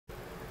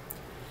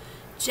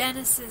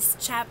Genesis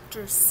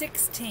chapter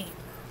 16.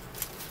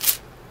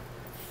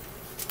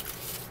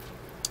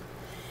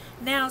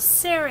 Now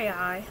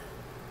Sarai,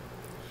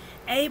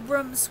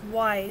 Abram's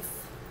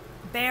wife,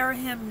 bare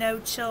him no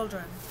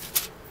children.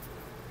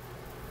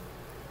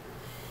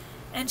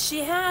 And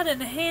she had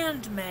an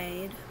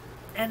handmaid,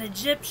 an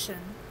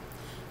Egyptian,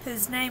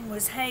 whose name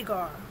was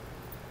Hagar.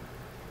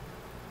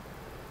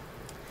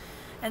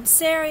 And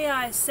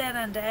Sarai said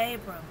unto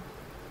Abram,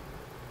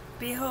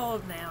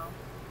 Behold now,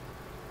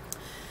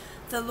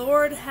 the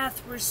Lord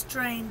hath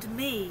restrained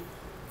me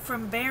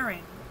from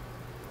bearing.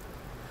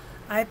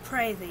 I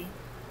pray thee,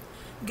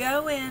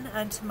 go in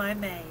unto my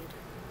maid.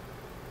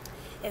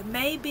 It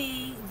may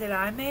be that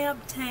I may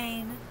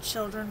obtain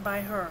children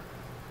by her.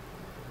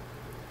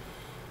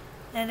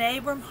 And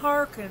Abram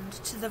hearkened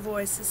to the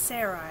voice of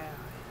Sarai.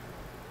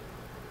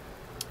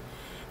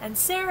 And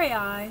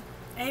Sarai,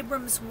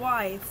 Abram's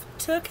wife,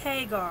 took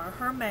Hagar,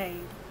 her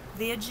maid,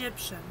 the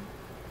Egyptian,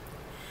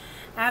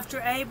 after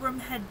Abram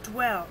had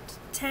dwelt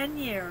 10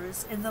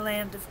 years in the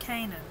land of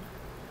Canaan,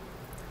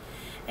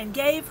 and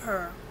gave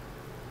her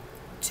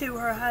to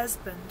her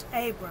husband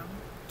Abram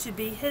to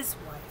be his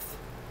wife.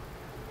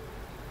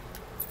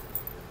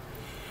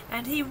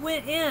 And he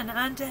went in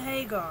unto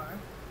Hagar,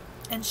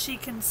 and she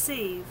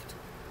conceived.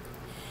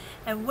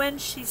 And when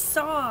she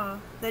saw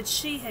that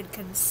she had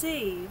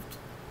conceived,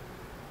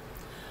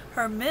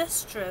 her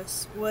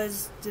mistress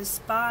was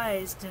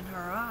despised in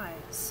her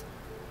eyes.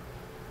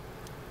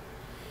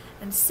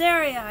 And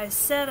Sarai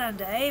said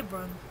unto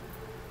Abram,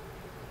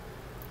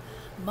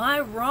 My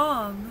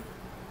wrong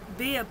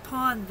be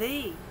upon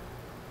thee.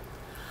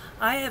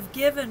 I have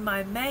given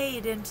my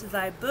maid into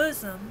thy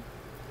bosom,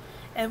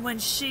 and when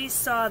she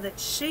saw that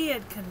she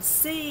had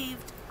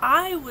conceived,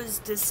 I was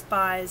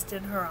despised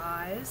in her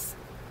eyes.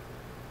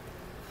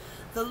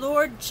 The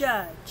Lord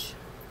judge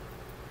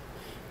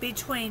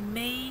between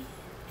me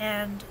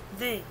and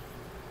thee.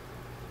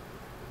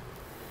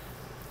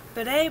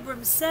 But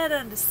Abram said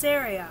unto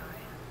Sarai,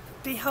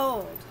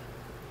 Behold,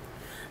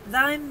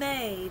 thy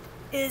maid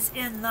is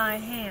in thy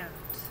hand.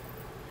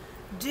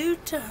 Do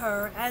to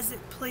her as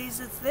it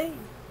pleaseth thee.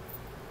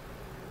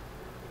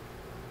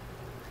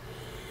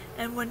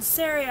 And when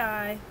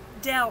Sarai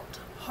dealt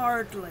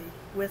hardly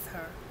with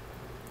her,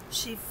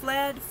 she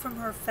fled from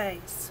her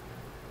face.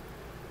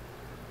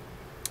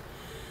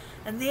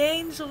 And the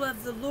angel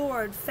of the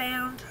Lord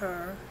found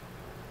her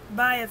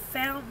by a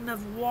fountain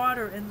of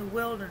water in the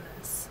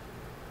wilderness,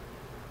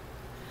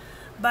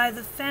 by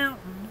the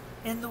fountain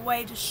in the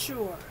way to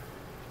Shur.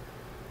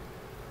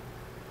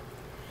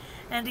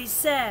 And he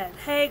said,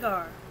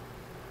 Hagar,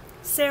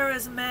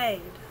 Sarah's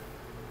maid,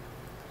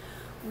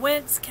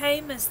 whence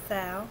camest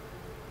thou,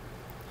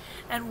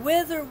 and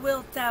whither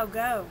wilt thou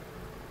go?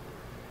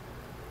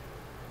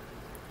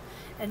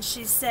 And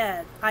she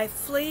said, I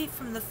flee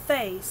from the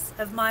face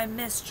of my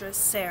mistress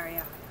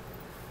Sarai.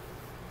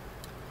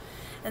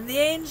 And the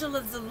angel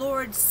of the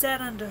Lord said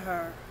unto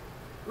her,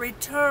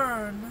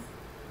 Return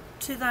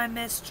to thy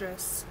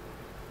mistress,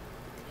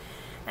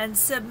 and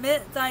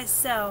submit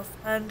thyself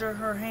under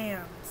her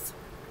hands.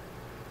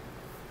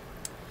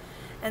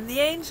 And the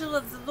angel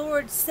of the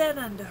Lord said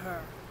unto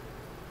her,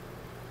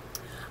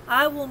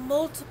 I will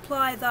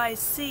multiply thy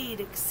seed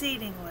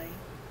exceedingly,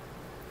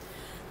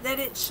 that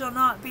it shall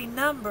not be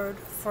numbered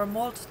for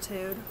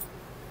multitude.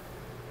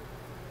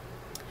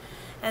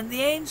 And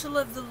the angel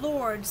of the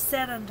Lord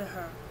said unto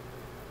her,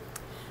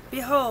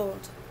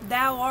 Behold,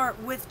 thou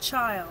art with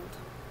child,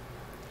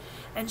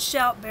 and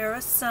shalt bear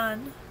a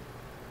son,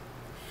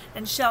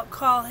 and shalt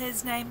call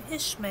his name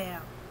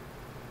Ishmael,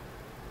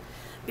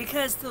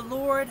 because the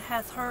Lord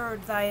hath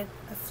heard thy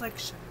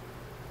affliction.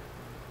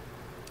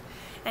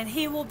 And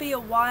he will be a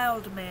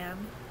wild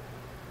man.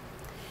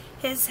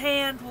 His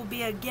hand will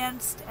be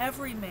against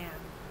every man,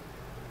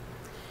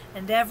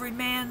 and every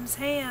man's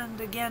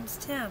hand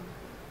against him.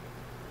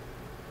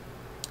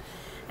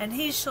 And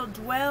he shall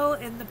dwell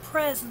in the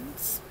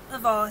presence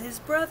of all his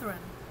brethren.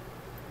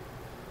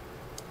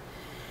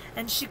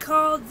 And she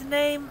called the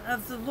name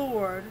of the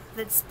Lord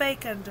that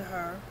spake unto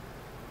her,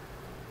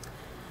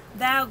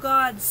 Thou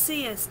God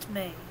seest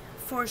me.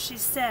 For she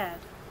said,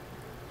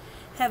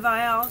 Have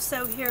I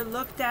also here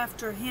looked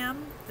after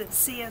him that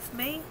seeth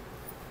me?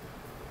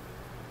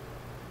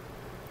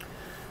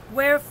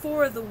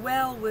 Wherefore the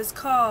well was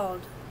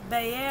called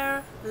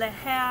Be'er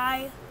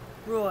Lahai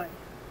Roi.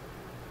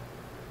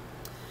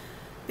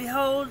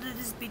 Behold, it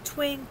is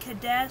between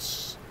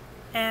Kadesh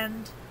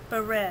and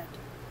Bered.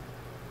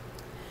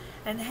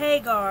 And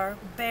Hagar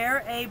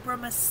bare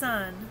Abram a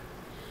son,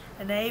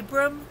 and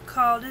Abram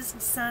called his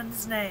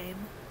son's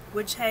name,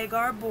 which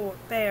Hagar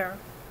bare,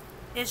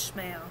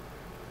 Ishmael.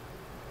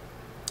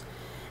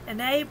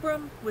 And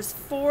Abram was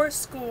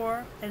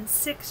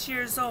 86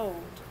 years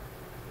old,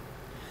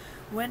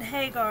 when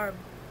Hagar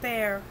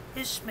bare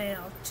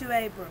Ishmael to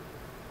Abram.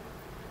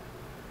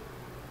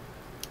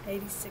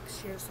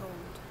 86 years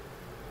old.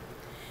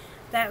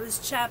 That was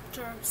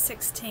chapter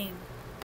 16.